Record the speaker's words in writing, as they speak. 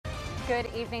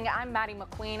Good evening, I'm Maddie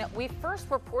McQueen. We first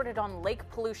reported on lake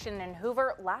pollution in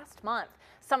Hoover last month.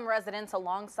 Some residents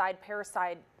alongside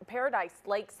Paradise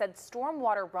Lake said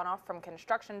stormwater runoff from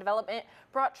construction development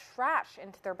brought trash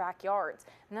into their backyards.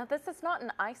 Now, this is not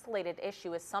an isolated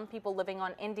issue, as some people living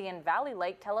on Indian Valley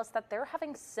Lake tell us that they're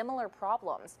having similar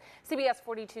problems. CBS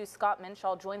 42's Scott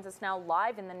Minshaw joins us now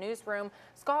live in the newsroom.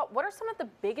 Scott, what are some of the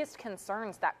biggest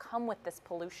concerns that come with this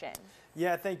pollution?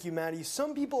 Yeah, thank you, Maddie.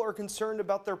 Some people are concerned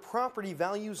about their property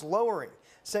values lowering,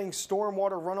 saying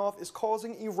stormwater runoff is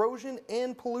causing erosion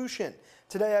and pollution.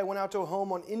 Today, I went out to a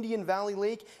home on Indian Valley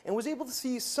Lake and was able to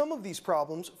see some of these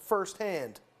problems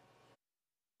firsthand.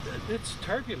 It's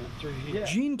turbulent through here.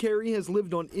 Gene Carey has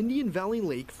lived on Indian Valley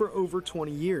Lake for over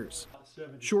 20 years.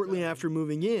 Shortly after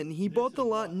moving in, he bought the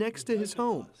lot next to his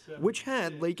home, which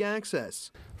had lake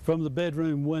access. From the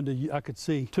bedroom window, I could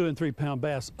see 2 and 3 pound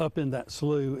bass up in that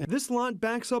slough. This lot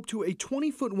backs up to a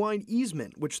 20-foot wide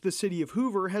easement, which the city of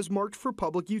Hoover has marked for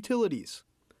public utilities.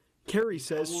 Carey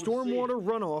says stormwater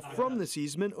runoff from this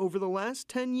easement over the last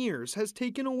 10 years has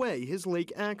taken away his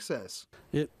lake access.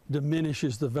 It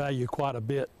diminishes the value quite a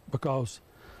bit because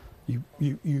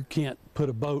you can't put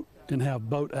a boat and have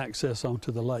boat access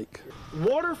onto the lake.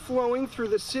 Water flowing through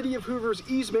the city of Hoover's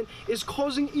easement is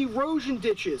causing erosion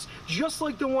ditches, just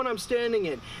like the one I'm standing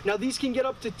in. Now, these can get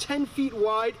up to 10 feet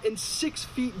wide and 6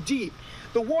 feet deep.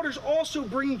 The water's also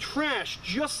bringing trash,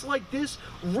 just like this,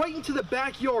 right into the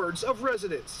backyards of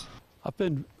residents. I've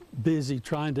been busy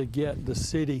trying to get the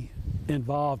city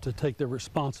involved to take the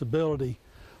responsibility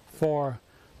for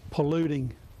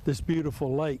polluting this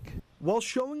beautiful lake. While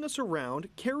showing us around,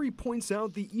 Carey points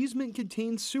out the easement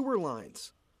contains sewer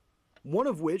lines, one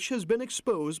of which has been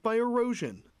exposed by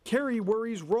erosion. Carey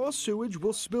worries raw sewage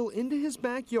will spill into his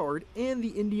backyard and the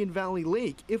Indian Valley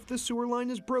Lake if the sewer line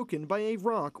is broken by a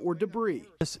rock or debris.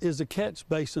 This is a catch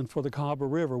basin for the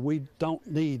Cahaba River. We don't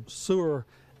need sewer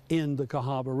in the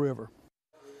Cahaba River.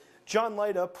 John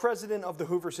Lyda, president of the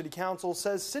Hoover City Council,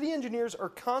 says city engineers are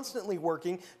constantly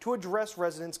working to address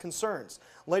residents' concerns.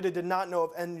 Lyda did not know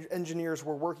if engineers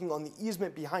were working on the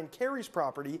easement behind Carey's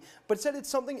property, but said it's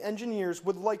something engineers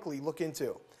would likely look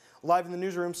into. Live in the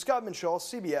newsroom, Scott Minshaw,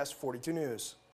 CBS 42 News.